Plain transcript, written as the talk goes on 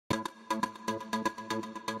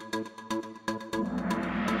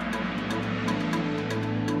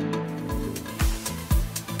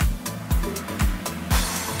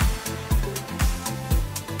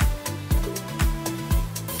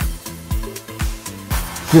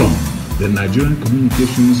From the Nigerian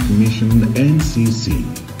Communications Commission, NCC,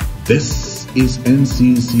 this is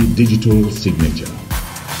NCC Digital Signature.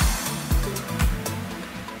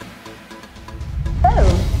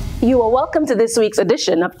 Hello, you are welcome to this week's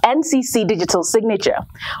edition of NCC Digital Signature,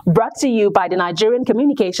 brought to you by the Nigerian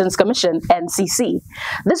Communications Commission, NCC.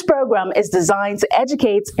 This program is designed to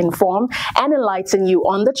educate, inform, and enlighten you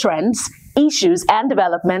on the trends, issues, and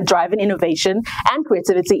development driving innovation and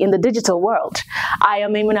creativity in the digital world. I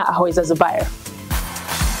am Maimuna Ahoiza Zubair.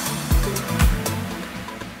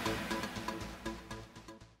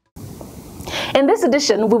 In this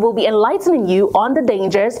edition, we will be enlightening you on the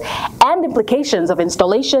dangers and implications of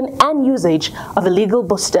installation and usage of illegal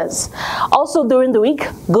boosters. Also during the week,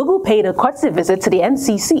 Google paid a courtesy visit to the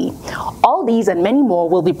NCC. All these and many more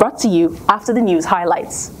will be brought to you after the news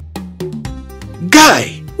highlights.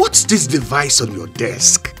 Guy, what's this device on your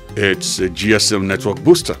desk? It's a GSM network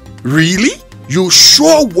booster. Really? You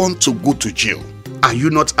sure want to go to jail? Are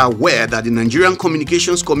you not aware that the Nigerian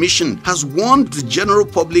Communications Commission has warned the general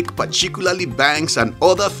public, particularly banks and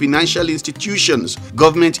other financial institutions,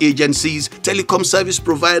 government agencies, telecom service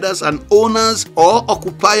providers, and owners or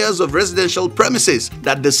occupiers of residential premises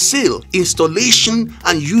that the sale, installation,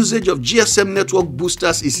 and usage of GSM network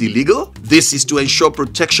boosters is illegal? This is to ensure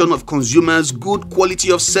protection of consumers' good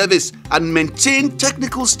quality of service and maintain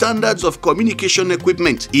technical standards of communication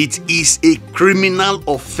equipment. It is a criminal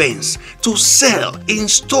offense to sell,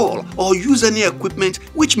 install, or use any equipment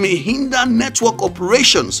which may hinder network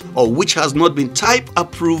operations or which has not been type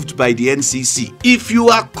approved by the NCC. If you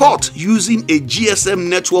are caught using a GSM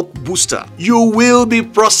network booster, you will be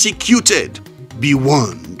prosecuted. Be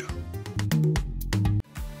warned.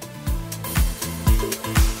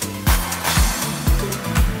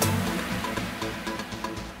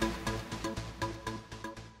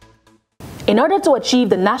 In order to achieve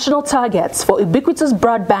the national targets for ubiquitous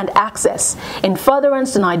broadband access in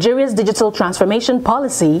furtherance to Nigeria's digital transformation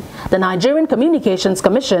policy, the Nigerian Communications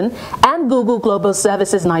Commission and Google Global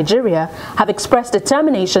Services Nigeria have expressed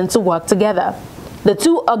determination to work together. The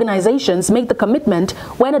two organizations made the commitment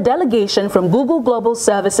when a delegation from Google Global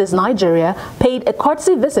Services Nigeria paid a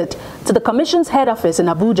courtesy visit to the Commission's head office in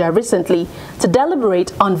Abuja recently to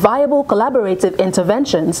deliberate on viable collaborative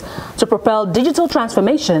interventions to propel digital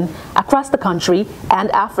transformation across the country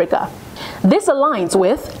and Africa. This aligns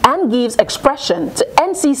with and gives expression to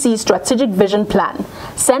NCC's strategic vision plan,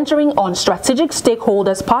 centering on strategic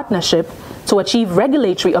stakeholders' partnership to achieve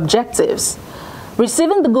regulatory objectives.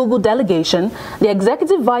 Receiving the Google delegation, the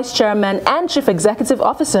Executive Vice Chairman and Chief Executive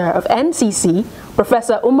Officer of NCC,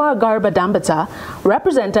 Professor Umar Garba Dambata,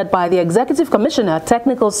 represented by the Executive Commissioner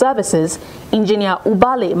Technical Services, Engineer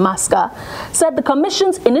Ubale Maska, said the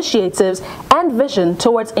Commission's initiatives and vision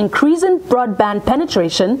towards increasing broadband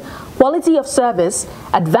penetration, quality of service,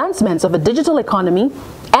 advancements of a digital economy,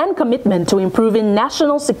 and commitment to improving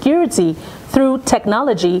national security through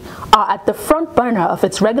technology are at the front burner of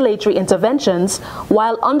its regulatory interventions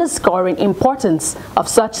while underscoring importance of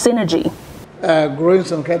such synergy. Growing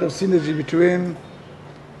some kind of synergy between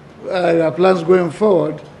our plans going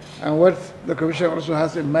forward and what the Commission also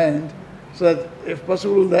has in mind, so that if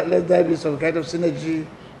possible let there be some kind of synergy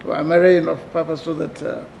or a marrying of purpose so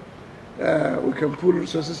that we can pool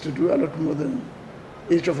resources to do a lot more than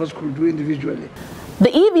each of us could do individually. The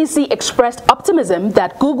EVC expressed optimism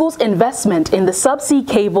that Google's investment in the subsea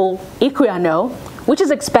cable Equiano, which is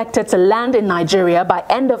expected to land in Nigeria by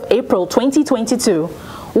end of April 2022,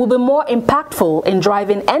 will be more impactful in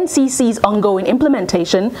driving NCC's ongoing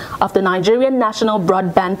implementation of the Nigerian National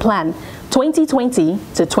Broadband Plan 2020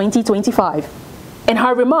 to 2025. In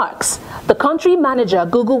her remarks, the country manager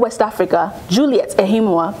Google West Africa, Juliet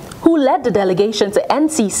Ehimwa, who led the delegation to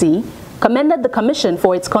NCC, commended the Commission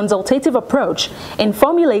for its consultative approach in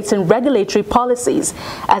formulating regulatory policies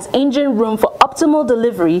as engine room for optimal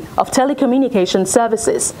delivery of telecommunication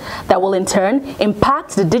services that will in turn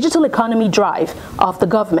impact the digital economy drive of the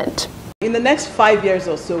government. In the next 5 years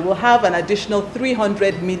or so, we'll have an additional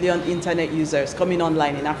 300 million internet users coming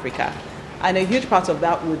online in Africa. And a huge part of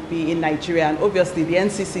that would be in Nigeria. And obviously, the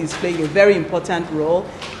NCC is playing a very important role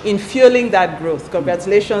in fueling that growth.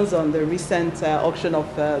 Congratulations on the recent auction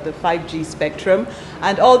of the 5G spectrum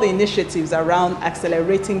and all the initiatives around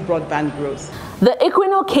accelerating broadband growth. The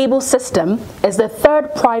Equino cable system is the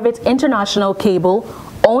third private international cable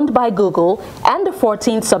owned by Google and the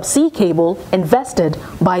 14th subsea cable invested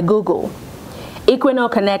by Google.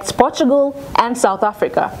 Equino connects Portugal and South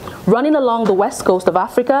Africa, running along the west coast of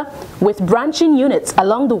Africa with branching units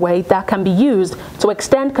along the way that can be used to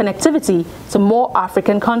extend connectivity to more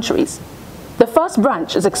African countries. The first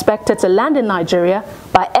branch is expected to land in Nigeria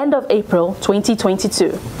by end of April 2022.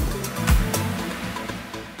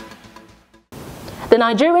 The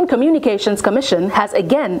Nigerian Communications Commission has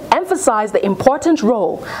again emphasized the important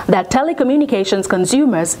role that telecommunications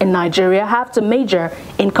consumers in Nigeria have to major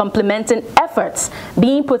in complementing efforts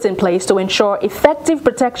being put in place to ensure effective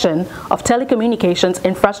protection of telecommunications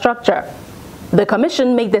infrastructure. The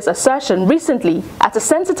Commission made this assertion recently at a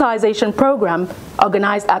sensitization program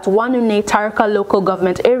organized at Wanune Taraka local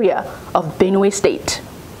government area of Benue State.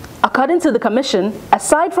 According to the Commission,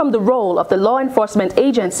 aside from the role of the law enforcement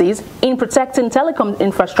agencies in protecting telecom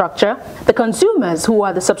infrastructure, the consumers who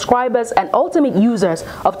are the subscribers and ultimate users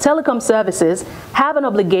of telecom services have an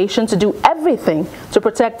obligation to do everything to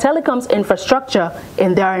protect telecoms infrastructure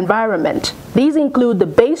in their environment. These include the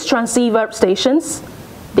base transceiver stations,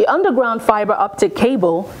 the underground fiber optic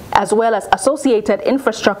cable, as well as associated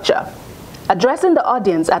infrastructure. Addressing the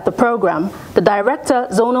audience at the program, the Director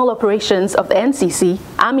Zonal Operations of the NCC,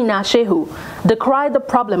 Amina Shehu, decried the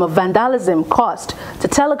problem of vandalism caused to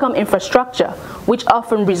telecom infrastructure, which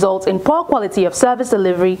often results in poor quality of service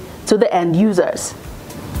delivery to the end users.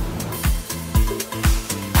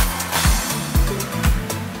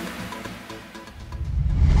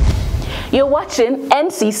 You're watching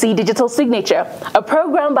NCC Digital Signature, a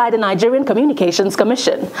program by the Nigerian Communications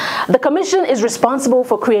Commission. The Commission is responsible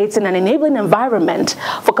for creating an enabling environment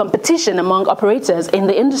for competition among operators in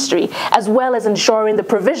the industry, as well as ensuring the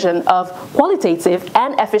provision of qualitative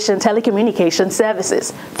and efficient telecommunication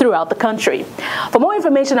services throughout the country. For more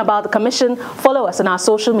information about the Commission, follow us on our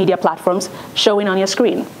social media platforms showing on your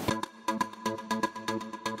screen.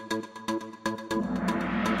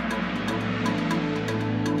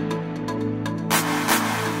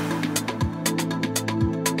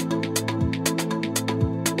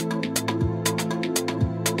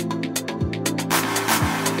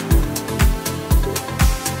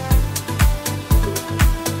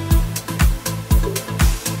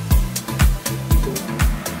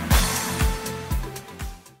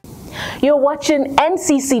 You're watching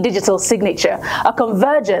NCC Digital Signature, a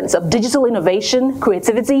convergence of digital innovation,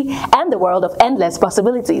 creativity, and the world of endless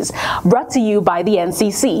possibilities, brought to you by the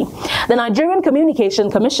NCC. The Nigerian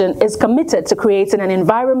Communications Commission is committed to creating an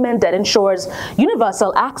environment that ensures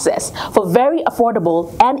universal access for very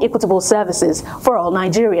affordable and equitable services for all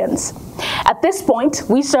Nigerians. At this point,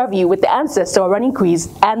 we serve you with the answers to our running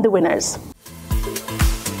quiz and the winners.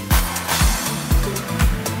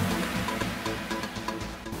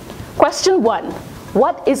 Question 1.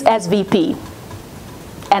 What is SVP?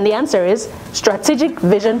 And the answer is Strategic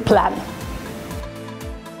Vision Plan.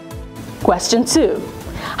 Question 2.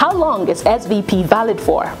 How long is SVP valid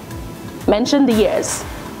for? Mention the years.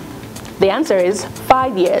 The answer is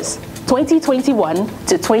 5 years, 2021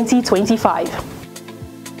 to 2025.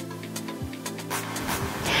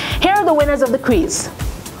 Here are the winners of the quiz.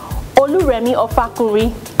 Oluremi Ofakuri,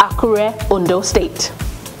 Akure, Ondo State.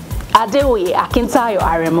 Adeoye Akintayo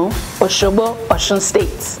Aremu, Osogbo, Osun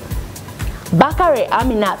State. Bakare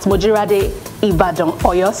Aminat Mojirade, Ibadan,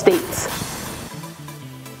 Oyo State.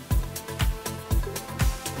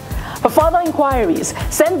 For further inquiries,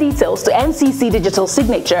 send details to NCC Digital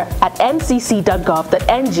Signature at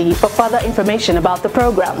ncc.gov.ng for further information about the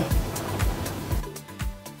program.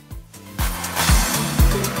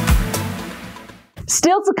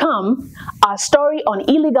 Still to come, our story on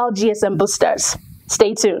illegal GSM boosters.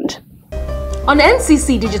 Stay tuned. On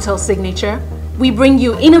NCC Digital Signature, we bring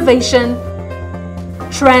you innovation,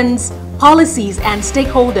 trends, policies, and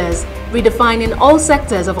stakeholders redefining all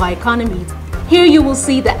sectors of our economy. Here you will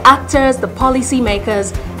see the actors, the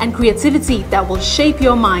policymakers, and creativity that will shape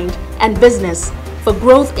your mind and business for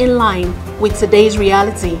growth in line with today's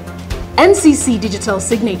reality. NCC Digital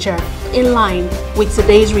Signature, in line with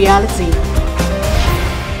today's reality.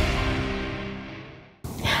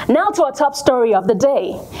 Now to our top story of the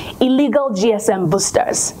day, illegal GSM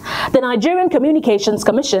boosters. The Nigerian Communications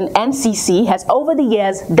Commission, NCC, has over the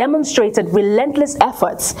years demonstrated relentless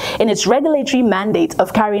efforts in its regulatory mandate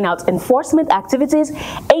of carrying out enforcement activities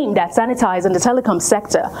aimed at sanitizing the telecom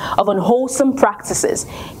sector of unwholesome practices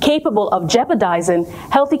capable of jeopardizing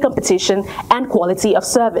healthy competition and quality of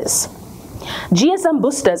service. GSM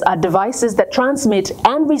boosters are devices that transmit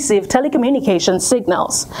and receive telecommunication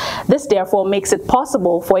signals. This therefore makes it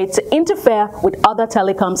possible for it to interfere with other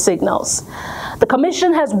telecom signals. The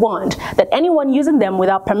Commission has warned that anyone using them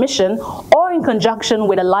without permission or in conjunction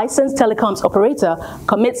with a licensed telecoms operator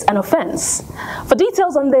commits an offense. For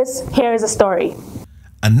details on this, here is a story.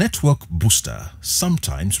 A network booster,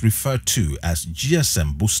 sometimes referred to as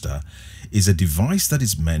GSM booster, is a device that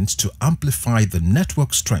is meant to amplify the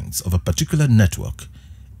network strength of a particular network,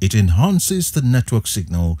 It enhances the network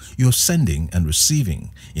signal you're sending and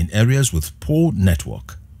receiving in areas with poor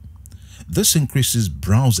network. This increases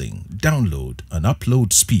browsing, download and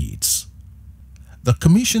upload speeds. The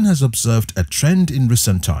Commission has observed a trend in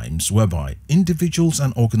recent times whereby individuals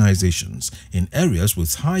and organizations in areas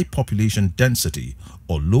with high population density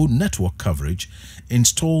or low network coverage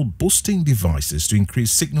install boosting devices to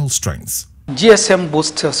increase signal strength. GSM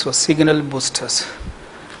boosters or signal boosters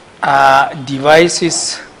are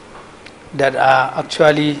devices that are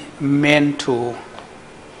actually meant to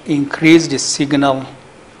increase the signal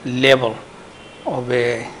level of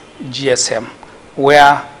a GSM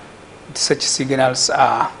where such signals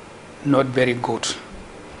are not very good.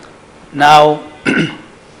 Now,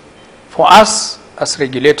 for us as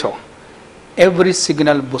regulator, every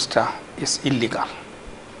signal booster is illegal.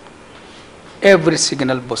 Every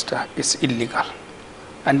signal booster is illegal.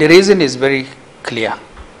 And the reason is very clear.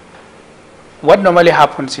 What normally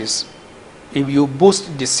happens is, if you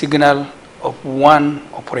boost the signal of one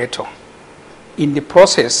operator, in the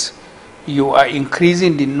process, you are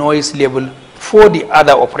increasing the noise level for the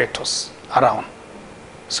other operators around.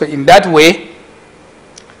 So in that way,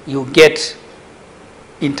 you get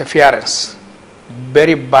interference,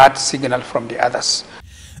 very bad signal from the others.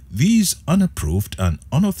 These unapproved and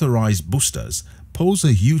unauthorized boosters pose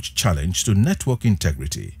a huge challenge to network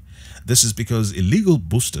integrity. This is because illegal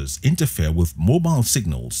boosters interfere with mobile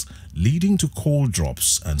signals, leading to call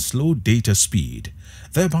drops and slow data speed,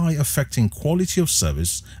 thereby affecting quality of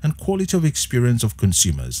service and quality of experience of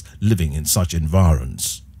consumers living in such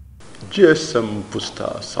environs. GSM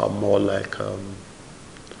boosters are more like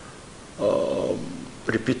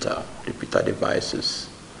repeater devices.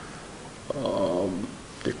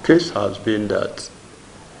 The case has been that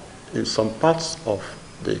in some parts of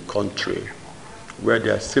the country where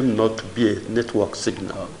there seems not to be a network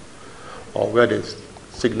signal or where the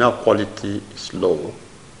signal quality is low,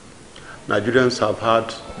 Nigerians have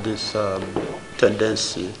had this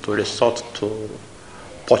tendency to resort to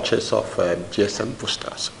purchase of GSM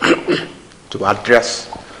boosters to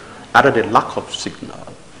address either the lack of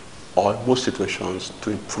signal or in most situations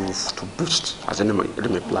to improve, to boost, as the name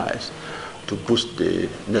implies, to boost the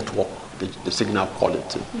network, the signal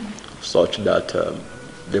quality, such that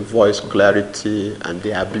the voice clarity and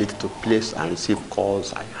the ability to place and receive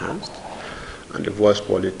calls are enhanced, and the voice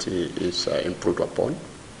quality is improved upon.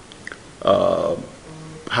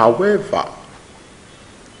 However,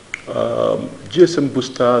 GSM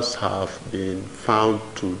boosters have been found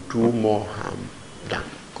to do more harm than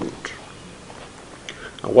good.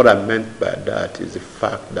 And what I meant by that is the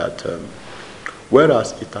fact that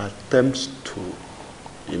whereas it attempts to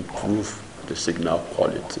improve the signal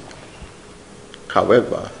quality,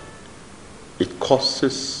 however, it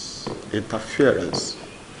causes interference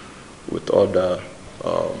with other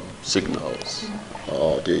signals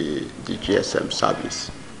or the GSM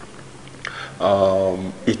service.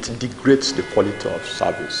 It degrades the quality of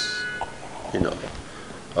service,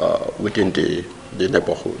 within the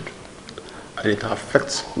neighborhood, and it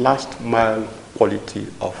affects last mile quality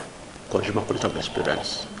of consumer quality of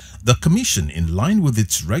experience. The Commission, in line with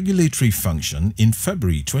its regulatory function, in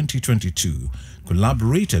February 2022,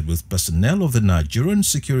 collaborated with personnel of the Nigerian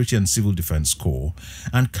Security and Civil Defense Corps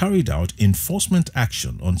and carried out enforcement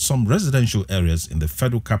action on some residential areas in the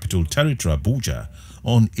Federal Capital Territory, Abuja,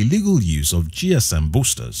 on illegal use of GSM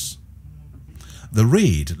boosters. The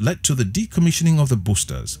raid led to the decommissioning of the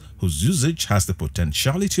boosters, whose usage has the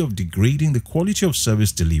potentiality of degrading the quality of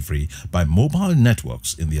service delivery by mobile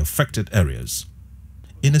networks in the affected areas.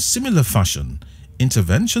 In a similar fashion,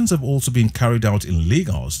 interventions have also been carried out in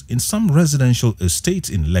Lagos in some residential estates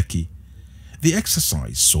in Lekki. The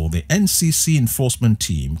exercise saw the NCC enforcement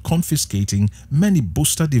team confiscating many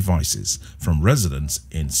booster devices from residents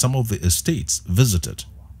in some of the estates visited.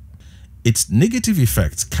 Its negative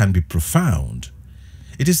effects can be profound.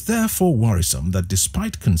 It is therefore worrisome that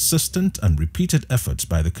despite consistent and repeated efforts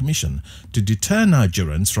by the Commission to deter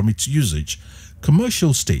Nigerians from its usage,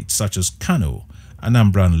 commercial states such as Kano,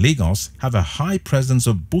 Anambra and Lagos have a high presence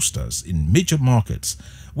of boosters in major markets,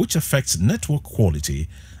 which affects network quality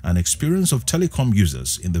and experience of telecom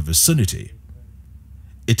users in the vicinity.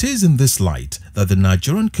 It is in this light that the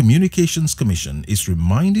Nigerian Communications Commission is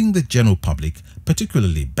reminding the general public,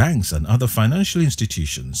 particularly banks and other financial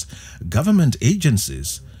institutions, government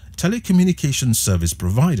agencies, telecommunications service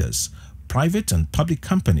providers, private and public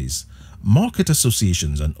companies, market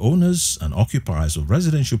associations and owners and occupiers of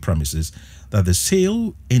residential premises that the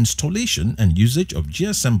sale, installation and usage of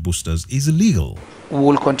GSM boosters is illegal. We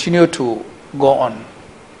will continue to go on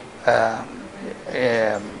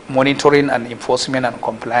monitoring and enforcement and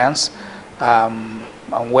compliance.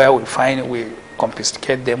 and where we find, we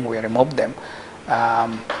confiscate them, we remove them.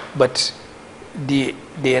 But the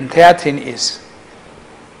entire thing is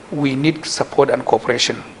we need support and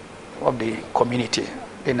cooperation of the community,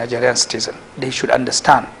 the Nigerian citizen. They should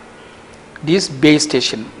understand this base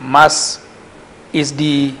station is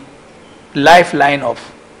the lifeline of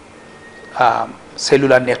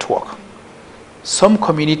cellular network. Some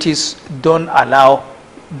communities don't allow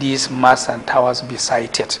these masts and towers be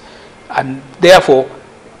sited, and therefore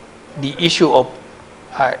the issue of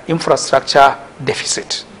infrastructure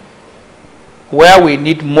deficit. Where we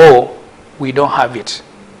need more, we don't have it.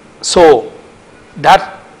 So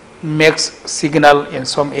that makes signal in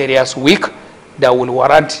some areas weak that will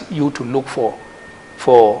warrant you to look for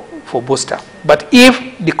booster. But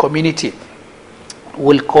if the community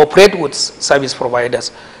will cooperate with service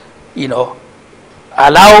providers,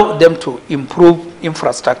 allow them to improve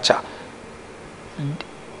infrastructure.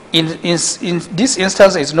 In this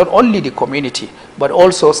instance, it's not only the community, but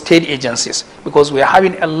also state agencies, because we are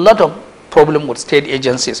having a lot of problem with state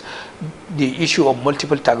agencies, the issue of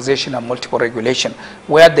multiple taxation and multiple regulation,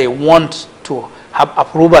 where they want to have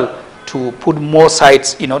approval to put more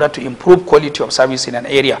sites in order to improve quality of service in an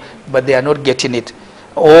area, but they are not getting it.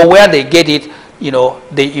 Or where they get it,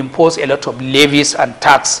 they impose a lot of levies and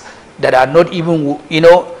tax that are not even,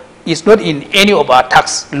 it's not in any of our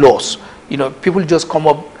tax laws. People just come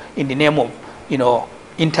up in the name of,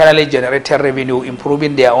 internally generated revenue,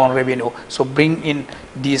 improving their own revenue. So bring in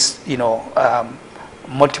these,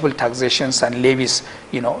 multiple taxations and levies,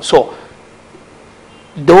 So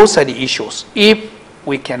those are the issues. If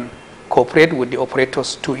we can cooperate with the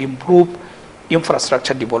operators to improve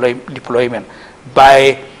infrastructure deployment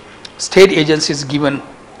by state agencies given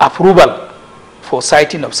approval for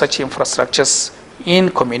siting of such infrastructures in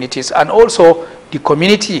communities, and also the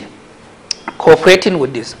community cooperating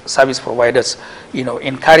with these service providers,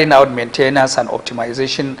 in carrying out maintenance and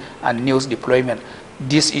optimization and news deployment,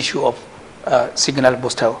 this issue of signal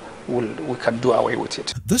booster, we can do away with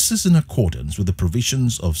it. This is in accordance with the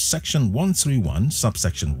provisions of Section 131,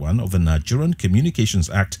 subsection 1 of the Nigerian Communications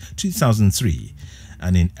Act 2003,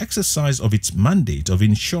 and in exercise of its mandate of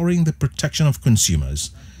ensuring the protection of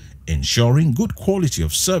consumers, ensuring good quality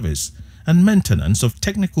of service, and maintenance of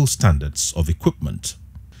technical standards of equipment.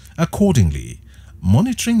 Accordingly,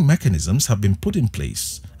 monitoring mechanisms have been put in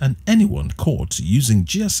place, and anyone caught using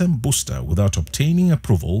GSM booster without obtaining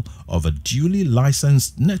approval of a duly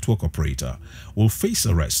licensed network operator will face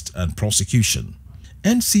arrest and prosecution.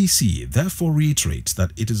 NCC therefore reiterates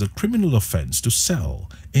that it is a criminal offense to sell,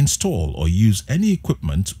 install or use any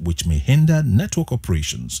equipment which may hinder network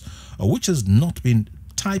operations or which has not been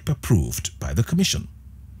type approved by the Commission.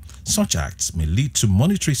 Such acts may lead to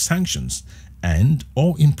monetary sanctions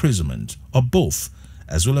and/or imprisonment, or both,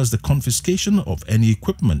 as well as the confiscation of any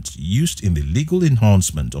equipment used in the legal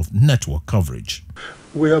enhancement of network coverage.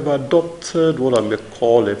 We have adopted what I may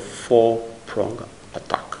call a four-pronged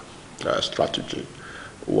attack strategy.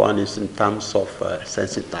 One is in terms of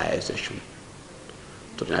sensitization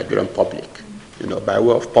to the Nigerian public, by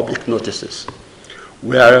way of public notices,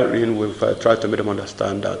 wherein we've tried to make them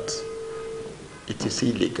understand that it is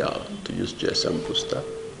illegal to use GSM booster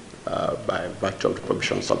by virtue of the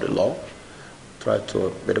provisions of the law. Try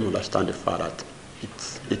to make them understand the fact that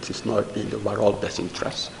it is not in the overall best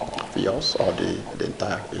interest of yours or the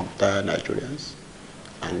entire Nigerians,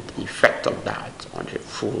 and the effect of that on the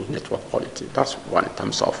full network quality. That's one in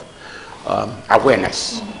terms of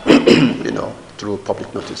awareness, through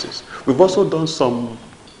public notices. We've also done some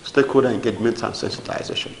stakeholder engagement and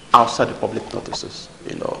sensitization outside the public notices,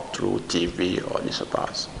 through TV or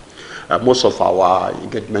newspapers. Most of our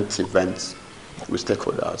engagement events with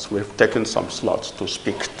stakeholders, we've taken some slots to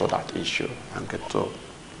speak to that issue and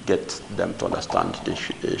get them to understand the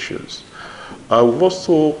issues. We've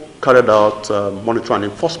also carried out monitoring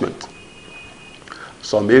and enforcement.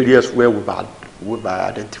 Some areas where we've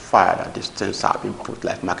identified that these things have been put,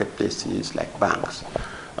 like marketplaces, like banks.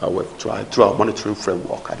 We've tried, through our monitoring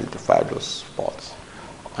framework, identify those spots,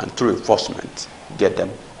 and through enforcement, get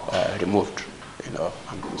them removed, and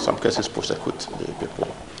in some cases prosecute the people.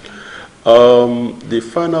 The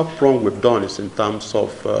final prong we've done is in terms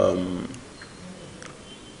of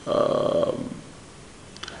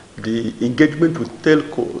the engagement with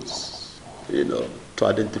telcos, to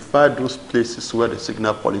identify those places where the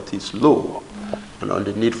signal quality is low, and on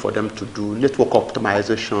the need for them to do network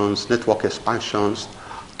optimizations, network expansions,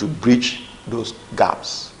 to bridge those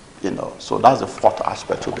gaps, So that's the fourth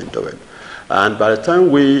aspect we've been doing. And by the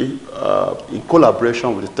time we, in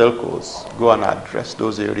collaboration with the telcos, go and address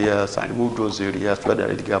those areas and remove those areas where there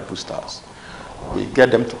are illegal boosters, we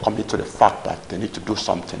get them to commit to the fact that they need to do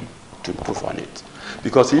something to improve on it.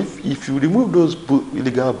 Because if you remove those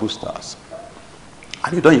illegal boosters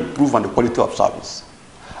and you don't improve on the quality of service,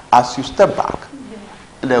 as you step back,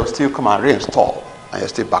 they'll still come and reinstall and you're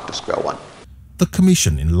still back to square one. The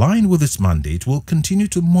Commission, in line with its mandate, will continue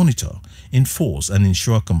to monitor, enforce and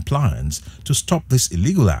ensure compliance to stop this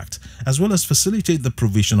illegal act, as well as facilitate the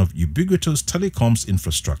provision of ubiquitous telecoms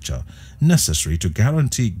infrastructure necessary to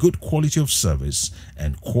guarantee good quality of service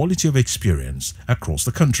and quality of experience across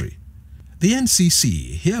the country. The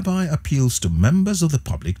NCC hereby appeals to members of the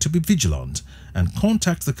public to be vigilant and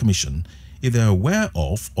contact the Commission if they are aware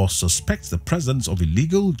of or suspect the presence of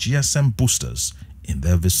illegal GSM boosters in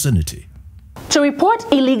their vicinity. To report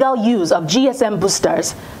illegal use of GSM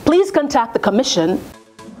boosters, please contact the Commission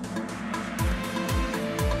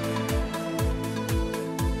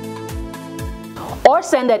or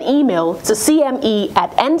send an email to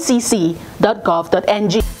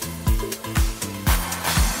cme@ncc.gov.ng.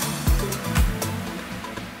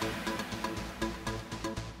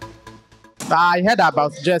 I heard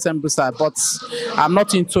about GSM booster, but I'm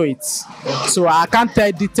not into it. So I can't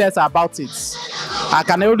tell details about it. I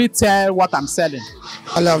can only tell what I'm selling.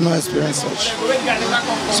 I have no experience such.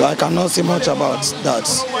 So I cannot say much about that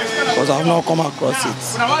because I have not come across it.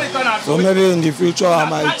 So maybe in the future I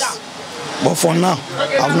might, but for now,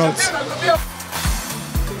 I've not.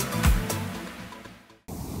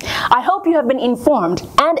 I hope you have been informed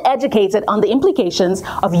and educated on the implications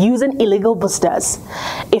of using illegal boosters.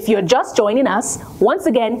 If you're just joining us, once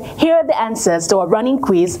again, here are the answers to our running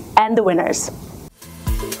quiz and the winners.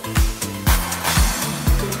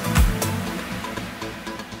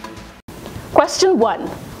 Question 1.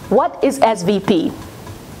 What is SVP?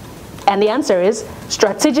 And the answer is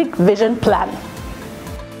Strategic Vision Plan.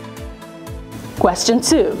 Question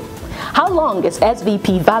 2. How long is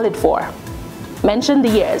SVP valid for? Mention the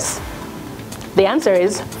years. The answer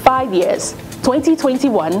is 5 years,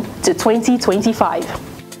 2021 to 2025.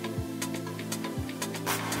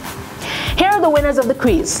 Here are the winners of the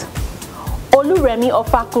quiz. Oluremi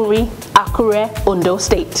Ofakuri, Akure, Ondo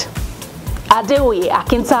State. Adeoye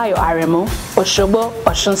Akintayo Aremu, Osogbo,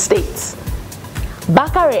 Osun State.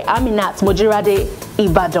 Bakare Aminat Mojirade,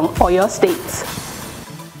 Ibadan, Oyo State.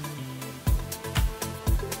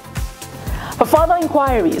 For further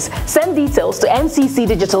inquiries, send details to NCC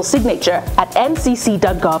Digital Signature at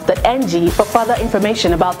ncc.gov.ng for further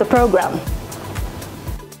information about the program.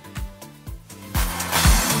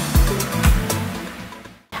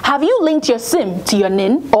 Have you linked your SIM to your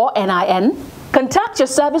NIN or NIN? Contact your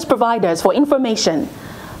service providers for information.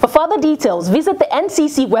 For further details, visit the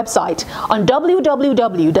NCC website on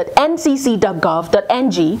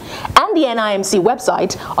www.ncc.gov.ng and the NIMC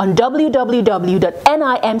website on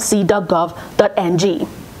www.nimc.gov.ng.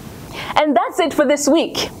 And that's it for this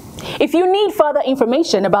week. If you need further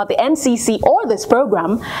information about the NCC or this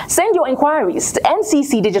program, send your inquiries to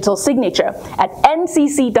NCC Digital Signature at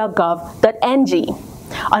ncc.gov.ng.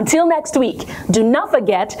 Until next week, do not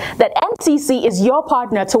forget that NCC is your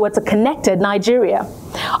partner towards a connected Nigeria.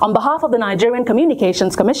 On behalf of the Nigerian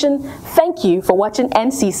Communications Commission, thank you for watching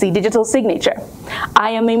NCC Digital Signature.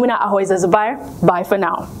 I am Maimuna Ahoiza Zubair. Bye for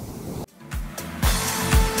now.